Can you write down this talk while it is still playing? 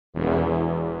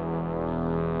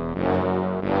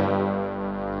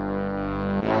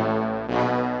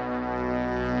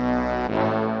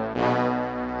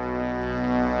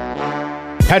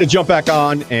Had to jump back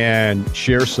on and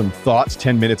share some thoughts.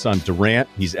 10 minutes on Durant.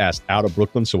 He's asked out of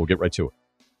Brooklyn, so we'll get right to it.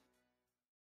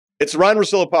 It's the Ryan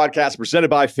Russillo podcast presented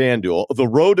by FanDuel. The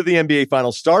road to the NBA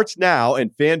Finals starts now,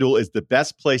 and FanDuel is the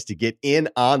best place to get in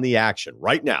on the action.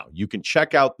 Right now, you can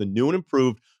check out the new and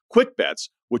improved Quick Bets,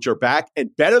 which are back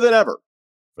and better than ever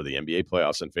for the NBA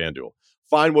playoffs on FanDuel.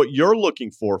 Find what you're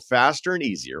looking for faster and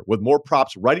easier with more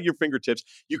props right at your fingertips.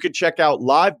 You can check out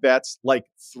live bets like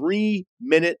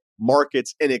 3-minute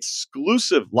markets and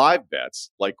exclusive live bets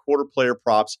like quarter player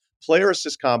props, player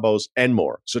assist combos, and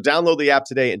more. So download the app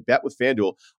today and bet with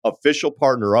FanDuel, official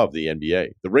partner of the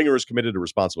NBA. The Ringer is committed to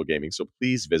responsible gaming, so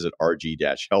please visit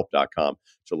rg-help.com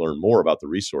to learn more about the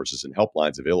resources and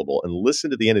helplines available and listen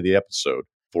to the end of the episode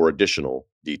for additional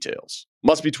details.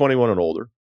 Must be 21 and older.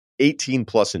 18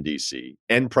 plus in D.C.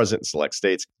 and present in select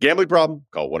states. Gambling problem?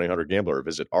 Call 1-800-GAMBLER or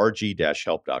visit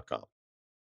rg-help.com.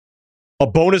 A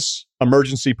bonus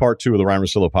emergency part 2 of the Ryan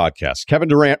Russillo podcast. Kevin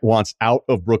Durant wants out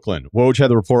of Brooklyn. Woj had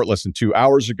the report less than 2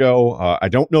 hours ago. I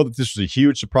don't know that this was a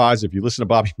huge surprise. If you listen to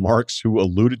Bobby Marks, who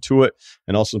alluded to it,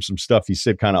 and also some stuff he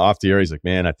said kind of off the air, he's like,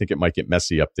 man, I think it might get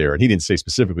messy up there. And he didn't say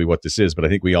specifically what this is, but I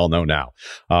think we all know now.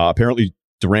 Apparently,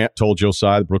 Durant told Joe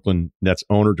Tsai, the Brooklyn Nets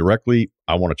owner, directly,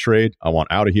 I want to trade. I want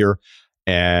out of here.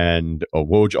 And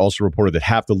Woj also reported that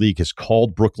half the league has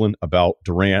called Brooklyn about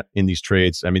Durant in these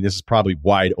trades. I mean, this is probably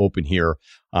wide open here,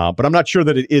 but I'm not sure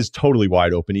that it is totally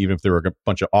wide open, even if there are a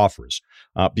bunch of offers,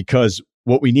 because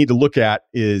what we need to look at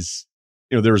is,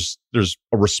 you know, there's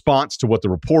a response to what the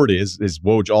report is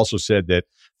Woj also said that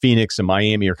Phoenix and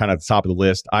Miami are kind of at the top of the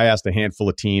list. I asked a handful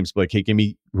of teams, like, hey, give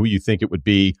me who you think it would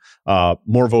be.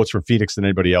 More votes from Phoenix than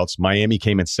anybody else. Miami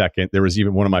came in second. There was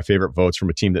even one of my favorite votes from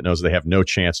a team that knows they have no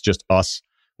chance. Just us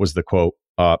was the quote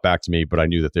back to me, but I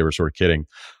knew that they were sort of kidding.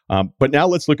 But now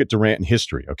let's look at Durant in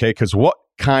history, okay? Because what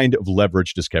kind of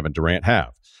leverage does Kevin Durant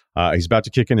have? He's about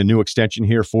to kick in a new extension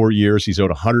here, 4 years. He's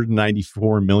owed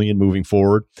 $194 million moving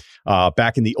forward.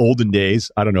 Back in the olden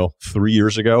days, I don't know, 3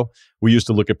 years ago, we used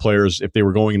to look at players, if they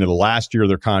were going into the last year of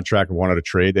their contract and wanted to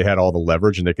trade, they had all the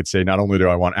leverage and they could say, not only do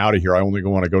I want out of here, I only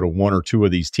want to go to one or two of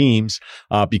these teams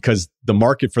because the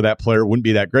market for that player wouldn't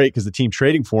be that great because the team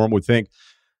trading for him would think,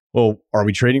 well, are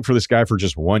we trading for this guy for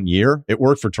just 1 year? It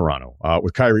worked for Toronto.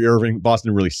 With Kyrie Irving, Boston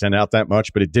didn't really send out that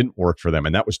much, but it didn't work for them,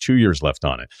 and that was 2 years left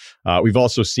on it. We've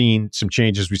also seen some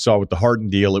changes. We saw with the Harden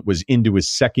deal, it was into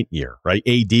his second year, right?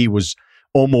 AD was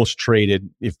almost traded,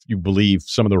 if you believe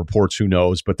some of the reports, who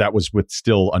knows, but that was with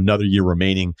still another year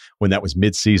remaining when that was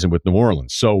midseason with New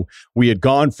Orleans. So we had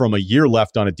gone from a year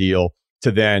left on a deal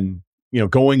to then, you know,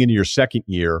 going into your second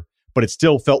year, but it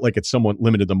still felt like it somewhat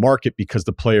limited the market because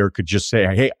the player could just say,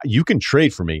 hey, you can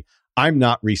trade for me. I'm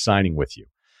not re-signing with you.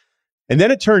 And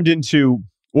then it turned into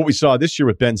what we saw this year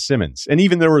with Ben Simmons. And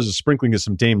even there was a sprinkling of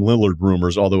some Dame Lillard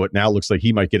rumors, although it now looks like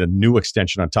he might get a new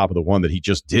extension on top of the one that he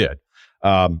just did.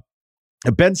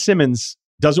 Ben Simmons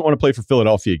doesn't want to play for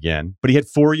Philadelphia again, but he had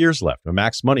 4 years left, a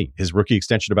max money, his rookie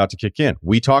extension about to kick in.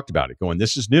 We talked about it going,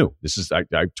 this is new.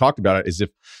 I talked about it as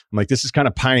if I'm like, this is kind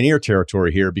of pioneer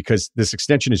territory here because this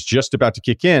extension is just about to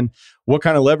kick in. What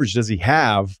kind of leverage does he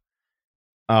have?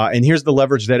 And here's the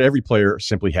leverage that every player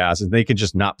simply has, and they can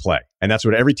just not play. And that's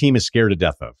what every team is scared to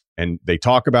death of. And they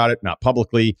talk about it, not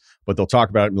publicly, but they'll talk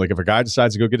about it. Like if a guy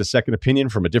decides to go get a second opinion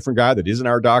from a different guy that isn't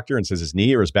our doctor and says his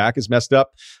knee or his back is messed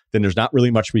up, then there's not really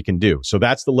much we can do. So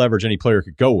that's the leverage any player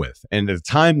could go with. And at the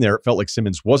time there, it felt like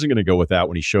Simmons wasn't going to go with that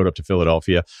when he showed up to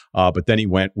Philadelphia. But then he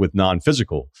went with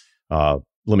non-physical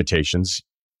limitations.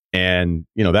 And,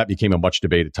 you know, that became a much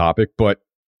debated topic. But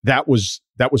that was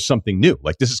something new.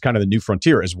 Like this is kind of the new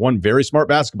frontier. As one very smart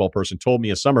basketball person told me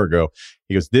a summer ago,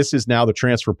 he goes, this is now the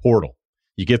transfer portal.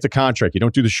 You get the contract. You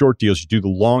don't do the short deals. You do the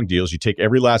long deals. You take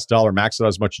every last dollar, max it out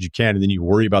as much as you can, and then you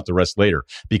worry about the rest later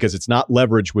because it's not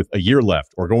leverage with a year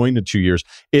left or going to 2 years.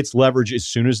 It's leverage as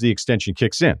soon as the extension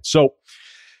kicks in. So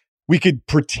we could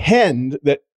pretend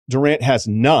that Durant has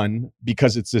none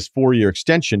because it's this 4-year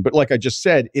extension. But like I just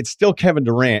said, it's still Kevin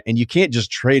Durant, and you can't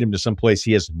just trade him to someplace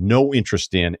he has no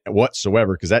interest in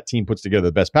whatsoever because that team puts together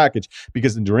the best package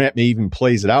because then Durant may even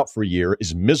plays it out for a year,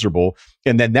 is miserable,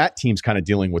 and then that team's kind of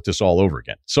dealing with this all over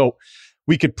again. So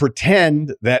we could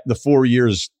pretend that the 4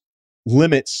 years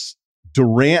limits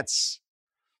Durant's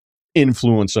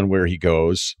influence on where he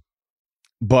goes,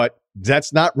 but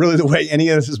that's not really the way any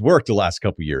of this has worked the last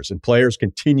couple of years, and players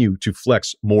continue to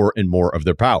flex more and more of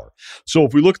their power. So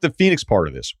if we look at the Phoenix part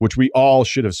of this, which we all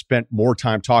should have spent more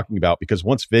time talking about, because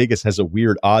once Vegas has a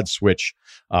weird odd switch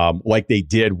like they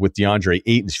did with DeAndre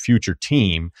Ayton's future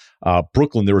team,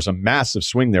 Brooklyn, there was a massive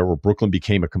swing there where Brooklyn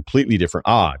became a completely different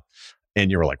odd. And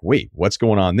you're like, wait, what's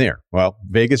going on there? Well,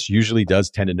 Vegas usually does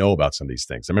tend to know about some of these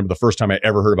things. I remember the first time I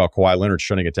ever heard about Kawhi Leonard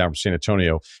shutting it down from San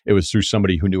Antonio, it was through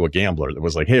somebody who knew a gambler that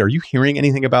was like, hey, are you hearing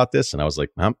anything about this? And I was like,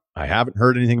 I haven't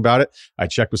heard anything about it. I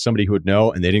checked with somebody who would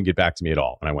know, and they didn't get back to me at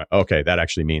all. And I went, okay, that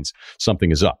actually means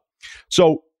something is up.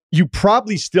 So you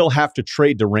probably still have to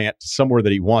trade Durant to somewhere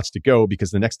that he wants to go,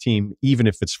 because the next team, even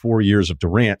if it's 4 years of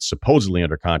Durant supposedly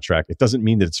under contract, it doesn't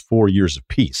mean that it's 4 years of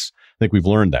peace. I think we've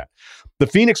learned that. The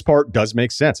Phoenix part does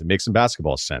make sense. It makes some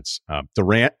basketball sense.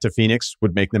 Durant to Phoenix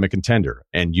would make them a contender,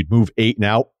 and you'd move Ayton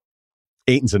out.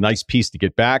 Ayton's a nice piece to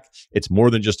get back. It's more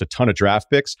than just a ton of draft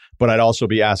picks, but I'd also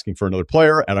be asking for another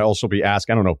player. And I'd also be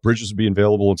asking, I don't know, if Bridges would be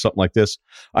available in something like this.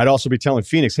 I'd also be telling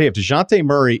Phoenix, hey, if DeJounte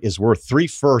Murray is worth 3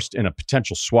 firsts in a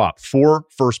potential swap, 4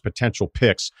 first potential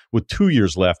picks with 2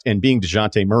 years left, and being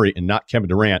DeJounte Murray and not Kevin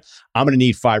Durant, I'm going to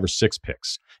need 5 or 6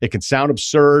 picks. It can sound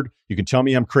absurd. You can tell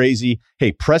me I'm crazy.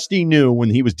 Hey, Presti knew when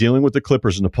he was dealing with the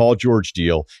Clippers in the Paul George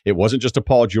deal, it wasn't just a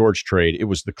Paul George trade. It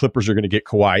was the Clippers are going to get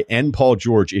Kawhi and Paul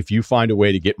George if you find a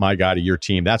way to get my guy to your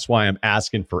team. That's why I'm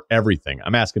asking for everything.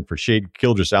 I'm asking for Shea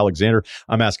Gilgeous-Alexander.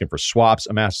 I'm asking for swaps.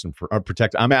 I'm asking for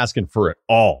unprotected. I'm asking for it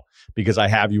all because I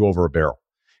have you over a barrel.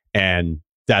 And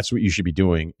that's what you should be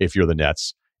doing if you're the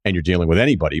Nets and you're dealing with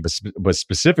anybody, but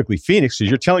specifically Phoenix, because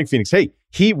you're telling Phoenix, hey,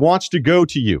 he wants to go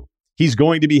to you. He's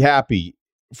going to be happy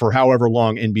for however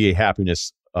long NBA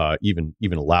happiness even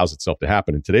allows itself to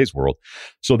happen in today's world.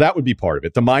 So that would be part of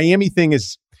it. The Miami thing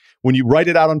is when you write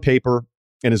it out on paper,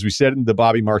 and as we said in the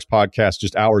Bobby Marks podcast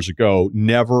just hours ago,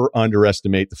 never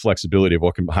underestimate the flexibility of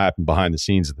what can happen behind the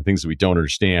scenes and the things that we don't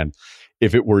understand.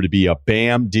 If it were to be a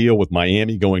BAM deal with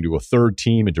Miami going to a third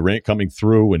team and Durant coming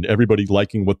through and everybody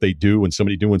liking what they do and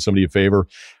somebody doing somebody a favor.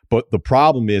 But the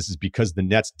problem is because the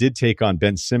Nets did take on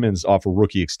Ben Simmons off a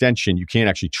rookie extension, you can't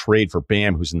actually trade for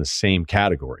BAM, who's in the same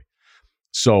category.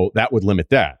 So that would limit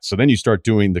that. So then you start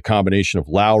doing the combination of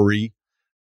Lowry,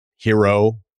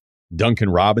 Hero,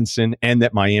 Duncan Robinson, and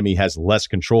that Miami has less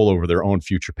control over their own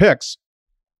future picks.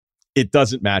 It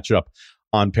doesn't match up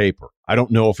on paper. I don't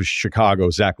know if a Chicago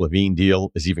Zach LaVine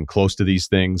deal is even close to these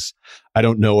things. I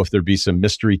don't know if there'd be some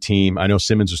mystery team. I know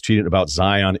Simmons was tweeting about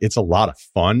Zion. It's a lot of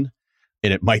fun,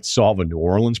 and it might solve a New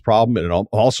Orleans problem, and it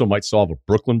also might solve a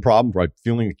Brooklyn problem, where I'm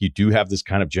feeling like you do have this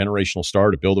kind of generational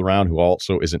star to build around who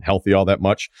also isn't healthy all that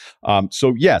much.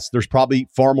 So yes, there's probably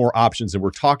far more options than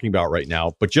we're talking about right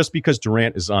now, but just because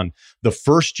Durant is on the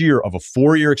first year of a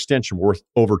 4-year extension worth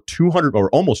over 200 or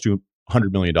almost $200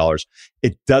 million,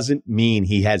 it doesn't mean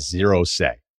he has zero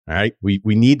say. All right. We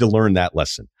need to learn that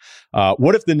lesson.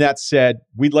 What if the Nets said,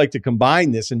 we'd like to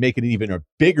combine this and make it even a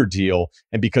bigger deal?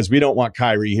 And because we don't want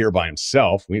Kyrie here by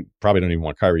himself, we probably don't even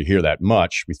want Kyrie here that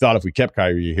much. We thought if we kept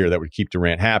Kyrie here, that would keep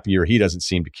Durant happier. He doesn't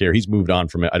seem to care. He's moved on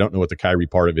from it. I don't know what the Kyrie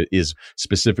part of it is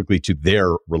specifically to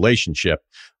their relationship,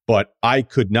 but I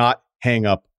could not hang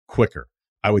up quicker.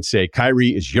 I would say,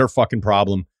 Kyrie is your fucking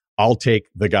problem. I'll take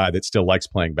the guy that still likes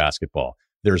playing basketball.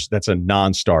 That's a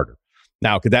non-starter.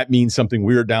 Now, could that mean something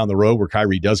weird down the road where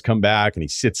Kyrie does come back and he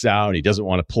sits out and he doesn't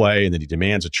want to play and then he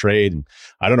demands a trade? And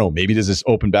I don't know, maybe does this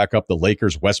open back up the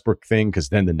Lakers Westbrook thing? Because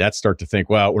then the Nets start to think,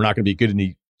 well, we're not going to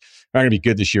be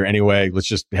good this year anyway. Let's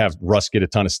just have Russ get a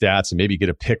ton of stats and maybe get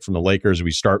a pick from the Lakers. We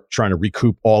start trying to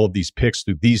recoup all of these picks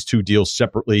through these 2 deals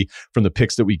separately from the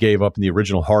picks that we gave up in the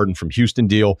original Harden from Houston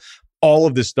deal. All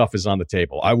of this stuff is on the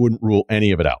table. I wouldn't rule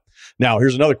any of it out. Now,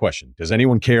 here's another question. Does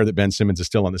anyone care that Ben Simmons is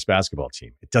still on this basketball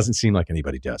team? It doesn't seem like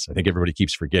anybody does. I think everybody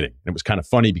keeps forgetting. And it was kind of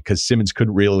funny because Simmons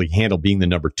couldn't really handle being the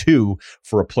number 2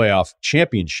 for a playoff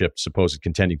championship supposed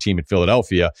contending team in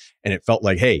Philadelphia. And it felt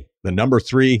like, hey, the number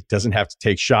 3 doesn't have to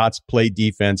take shots, play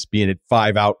defense, being a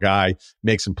 5-out guy,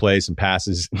 make some plays and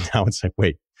passes. Now it's like,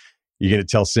 wait, you're going to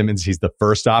tell Simmons he's the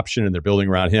first option and they're building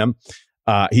around him?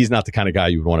 He's not the kind of guy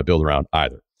you would want to build around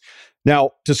either.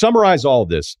 Now, to summarize all of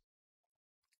this,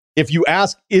 if you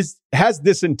ask, has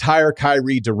this entire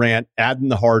Kyrie, Durant, adding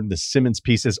the Harden, the Simmons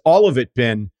pieces, all of it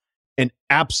been an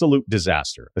absolute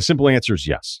disaster? The simple answer is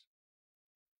yes.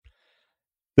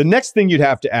 The next thing you'd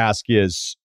have to ask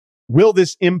is, will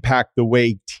this impact the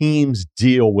way teams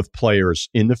deal with players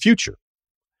in the future?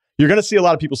 You're going to see a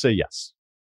lot of people say yes.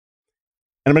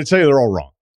 And I'm going to tell you they're all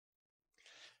wrong.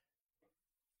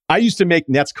 I used to make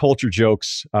Nets culture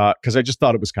jokes because I just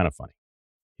thought it was kind of funny.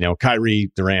 You know, Kyrie,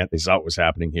 Durant, they saw what was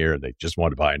happening here. And they just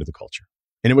wanted to buy into the culture.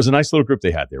 And it was a nice little group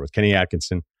they had there with Kenny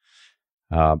Atkinson.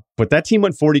 But that team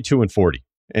went 42-40.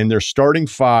 And their starting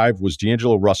 5 was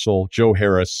D'Angelo Russell, Joe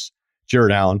Harris,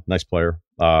 Jared Allen, nice player,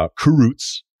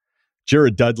 Kurucs,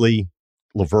 Jared Dudley,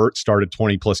 LeVert started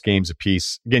 20-plus games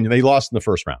apiece. Again, they lost in the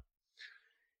first round.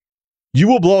 You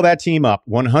will blow that team up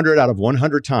 100 out of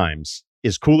 100 times,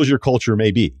 as cool as your culture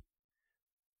may be.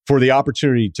 for the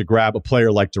opportunity to grab a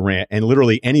player like Durant and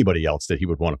literally anybody else that he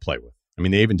would want to play with. I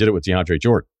mean, they even did it with DeAndre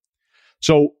Jordan.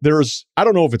 So I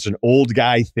don't know if it's an old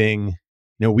guy thing.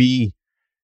 We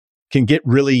can get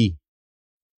really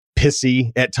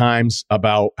pissy at times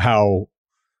about how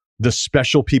the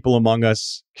special people among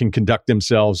us can conduct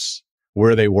themselves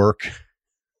where they work.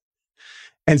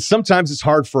 And sometimes it's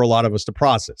hard for a lot of us to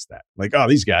process that. Like, oh,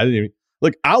 these guys,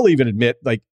 look, I'll even admit,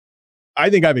 like, I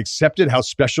think I've accepted how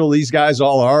special these guys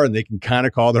all are and they can kind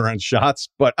of call their own shots,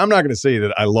 but I'm not going to say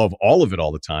that I love all of it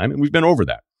all the time. And we've been over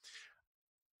that.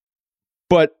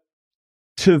 But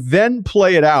to then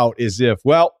play it out as if,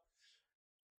 well,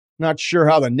 not sure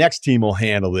how the next team will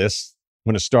handle this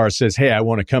when a star says, hey, I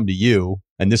want to come to you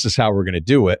and this is how we're going to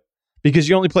do it, because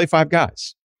you only play 5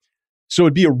 guys. So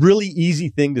it'd be a really easy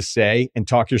thing to say and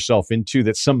talk yourself into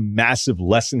that some massive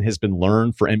lesson has been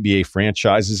learned for NBA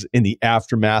franchises in the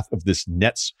aftermath of this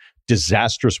Nets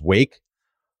disastrous wake.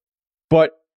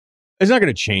 But it's not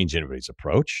going to change anybody's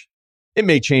approach. It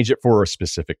may change it for a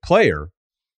specific player.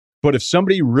 But if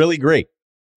somebody really great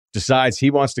decides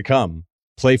he wants to come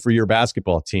play for your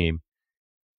basketball team,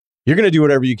 you're going to do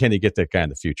whatever you can to get that guy in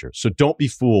the future. So don't be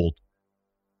fooled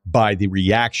by the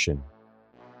reaction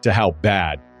to how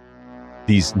bad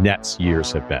these Nets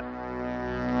years have been.